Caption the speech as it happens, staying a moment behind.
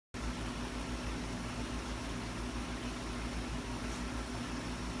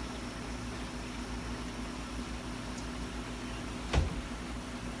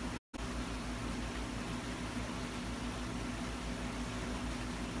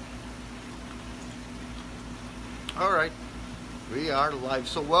Alright, we are live.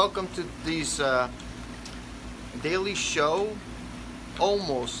 So welcome to this daily show,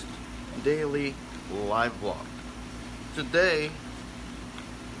 almost daily live vlog. Today,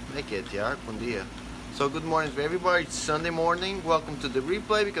 bom dia. So good morning to everybody. It's Sunday morning. Welcome to the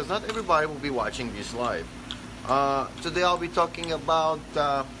replay because not everybody will be watching this live. Today I'll be talking about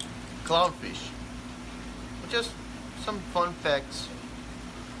clownfish. Just some fun facts.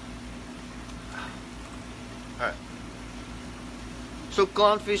 Alright. So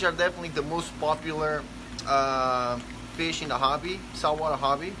clownfish are definitely the most popular fish in the hobby, saltwater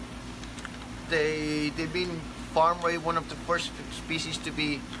hobby. They've been farm raised, one of the first species to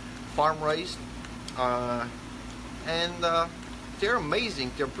be farm raised, and they're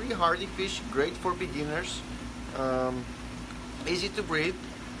amazing. They're pretty hardy fish, great for beginners, easy to breed.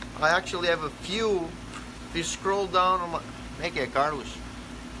 I actually have a few. If you scroll down on my, Carlos.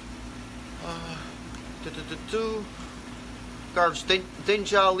 Carlos, tem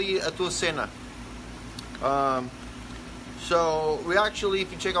já ali a tua cena. So we actually,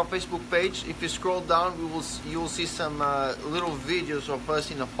 if you check our Facebook page, if you scroll down, you will see some little videos of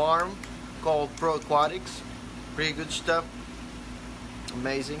us in a farm called Pro Aquatics. Pretty good stuff.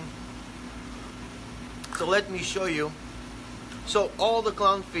 Amazing. So let me show you. So all the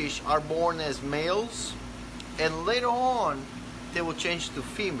clownfish are born as males, and later on they will change to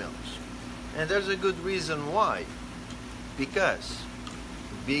females. And there's a good reason why. Because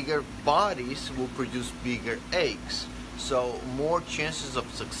bigger bodies will produce bigger eggs, so more chances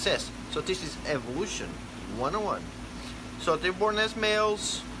of success. So this is evolution 101. So they're born as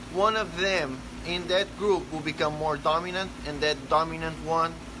males. One of them in that group will become more dominant, and that dominant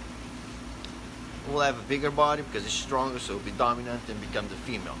one will have a bigger body because it's stronger, so it'll be dominant and become the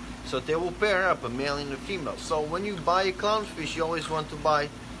female. So they will pair up, a male and a female. So when you buy a clownfish, you always want to buy,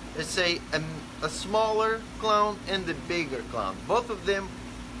 let's say, a smaller clown and the bigger clown. Both of them,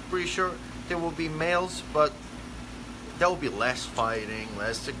 pretty sure they will be males, but there will be less fighting,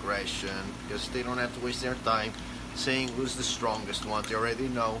 less aggression, because they don't have to waste their time saying who's the strongest one. They already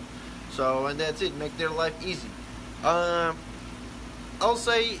know. So, and that's it. Make their life easy. I'll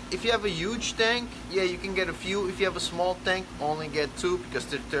say if you have a huge tank, yeah, you can get a few. If you have a small tank, only get 2 because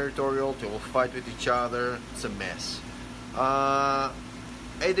they're territorial. They will fight with each other. It's a mess.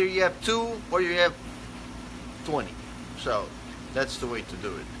 Either you have 2 or you have 20. So that's the way to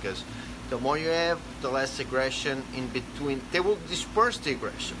do it, because the more you have, the less aggression in between. They will disperse the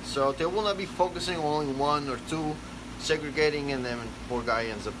aggression, so they will not be focusing on only 1 or 2, segregating, and then poor guy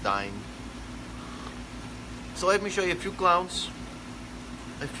ends up dying. So let me show you a few clowns,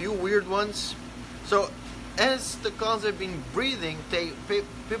 a few weird ones. So as the clowns have been breeding,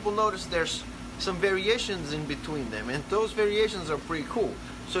 people notice there's some variations in between them, and those variations are pretty cool.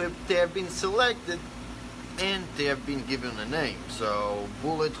 So if they have been selected and they have been given a name, so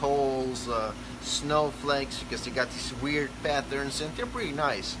bullet holes, snowflakes, because they got these weird patterns, and they're pretty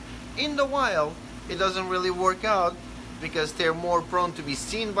nice. In the wild, it doesn't really work out because they're more prone to be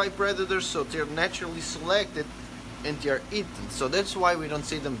seen by predators, so they're naturally selected and they're eaten. So that's why we don't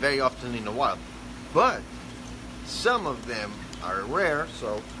see them very often in the wild. But some of them are rare,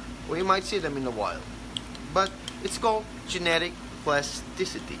 so we might see them in the wild. But it's called genetic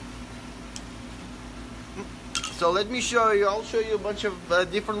plasticity. So let me show you. I'll show you a bunch of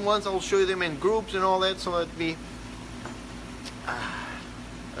different ones. I'll show you them in groups and all that. So let me.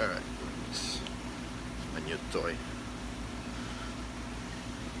 Alright. My new toy.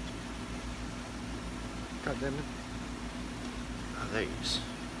 God damn it. There he is.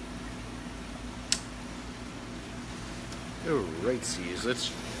 Alright, sees. Let's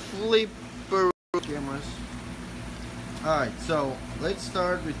flip around cameras. Alright, so let's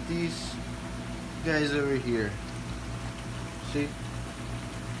start with these guys over here. See?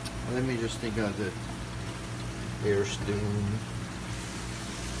 Let me just take out the air stone.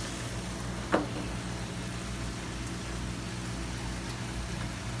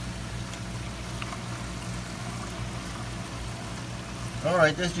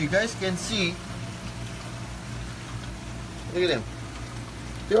 Alright, as you guys can see, look at them.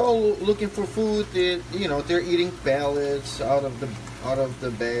 They're all looking for food. They're eating pellets out of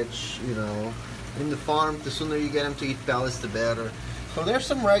the batch. In the farm, the sooner you get them to eat pellets, the better. So there's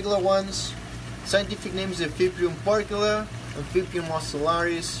some regular ones. Scientific name is Amphibium porcula, Amphibium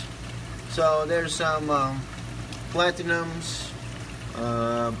ocellaris. So there's some platinums,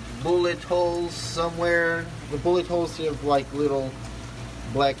 bullet holes somewhere. The bullet holes have like little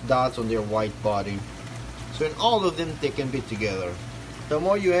black dots on their white body. So in all of them, they can be together. The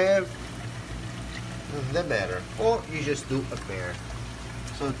more you have, the better. Or you just do a pair.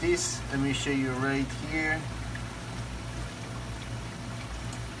 So this, let me show you right here.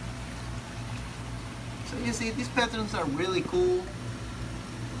 You see, these patterns are really cool.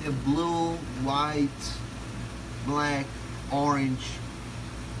 They're blue, white, black, orange.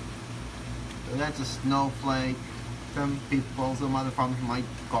 So that's a snowflake. Some people, some other farmers might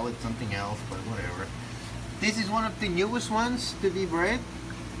call it something else, but whatever. This is one of the newest ones to be bred.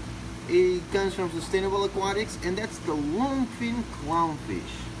 It comes from Sustainable Aquatics, and that's the longfin clownfish.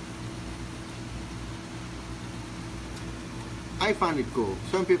 I find it cool.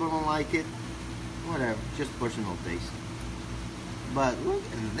 Some people don't like it. Whatever, just personal taste. But look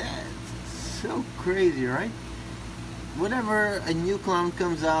at that. It's so crazy, right? Whenever a new clown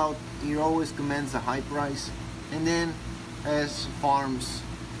comes out, it always commands a high price. And then as farms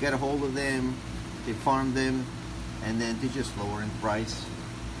get a hold of them, they farm them, and then they just lower in price.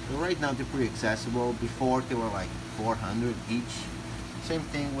 So right now they're pretty accessible. Before they were like $400 each. Same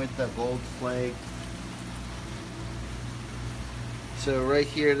thing with the gold flake. So right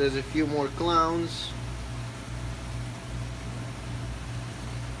here there's a few more clowns.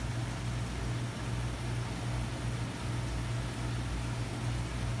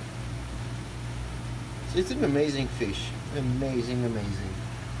 So it's an amazing fish. Amazing, amazing.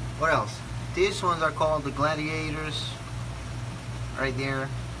 What else? These ones are called the gladiators. Right there.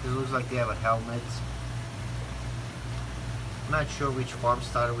 It looks like they have a helmet. I'm not sure which farm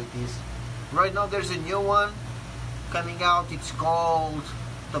started with these. Right now there's a new one coming out. It's called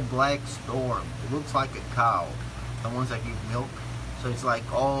the Black Storm. It looks like a cow. The ones that give milk. So it's like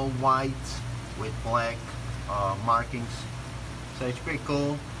all white with black markings. So it's pretty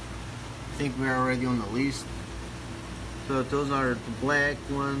cool. I think we're already on the list. So those are the black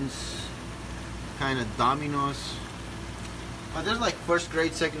ones, kind of dominoes. But there's like first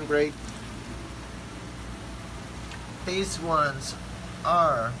grade, second grade. These ones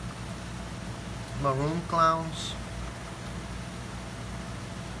are maroon clowns.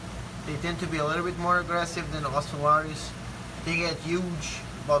 They tend to be a little bit more aggressive than the ocellaris. They get huge,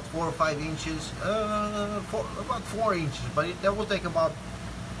 about 4 or 5 inches, about 4 inches, but that will take about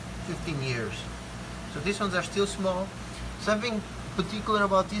 15 years. So these ones are still small. Something particular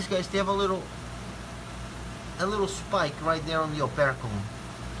about these guys, they have a little spike right there on the operculum.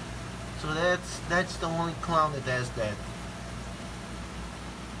 So that's the only clown that has that.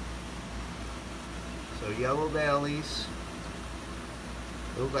 So yellow bellies.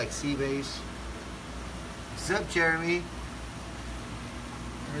 They look like sea bass. What's up, Jeremy?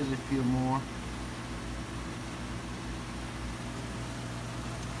 There's a few more.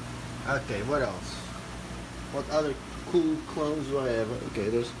 Okay, what else? What other cool clones do I have? Okay,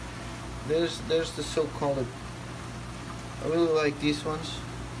 there's the so-called. I really like these ones.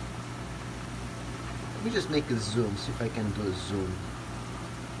 Let me just make a zoom. See if I can do a zoom.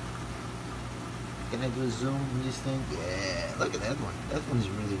 Can I do a zoom on this thing? Yeah, look at that one. That one is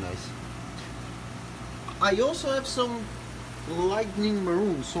really nice. I also have some lightning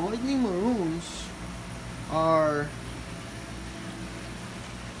maroons. So lightning maroons are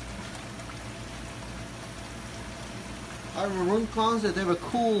maroon clowns that have a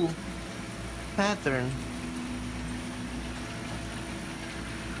cool pattern.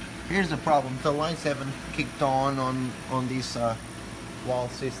 Here's the problem: the lines haven't kicked on this wall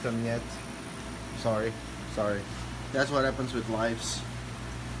system yet. Sorry. That's what happens with lives.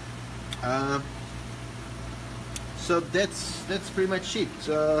 So that's pretty much it.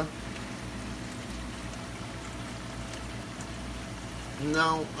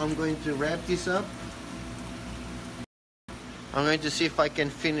 Now I'm going to wrap this up. I'm going to see if I can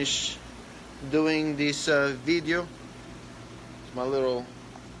finish doing this video. It's my little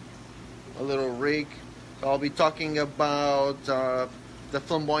rig. So I'll be talking about the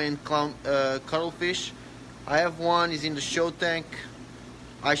flamboyant clown cuttlefish. I have one. Is in the show tank.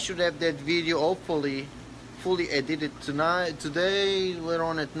 I should have that video hopefully fully edited today, later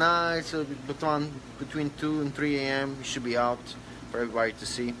on at night. So between 2 and 3 a.m. it should be out for everybody to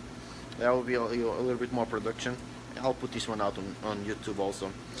see. That will be a little bit more production. I'll put this one out on YouTube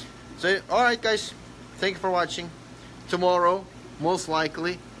also. So alright guys, thank you for watching. Tomorrow, most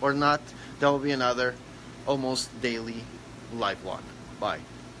likely or not, there will be another almost daily live vlog. Bye.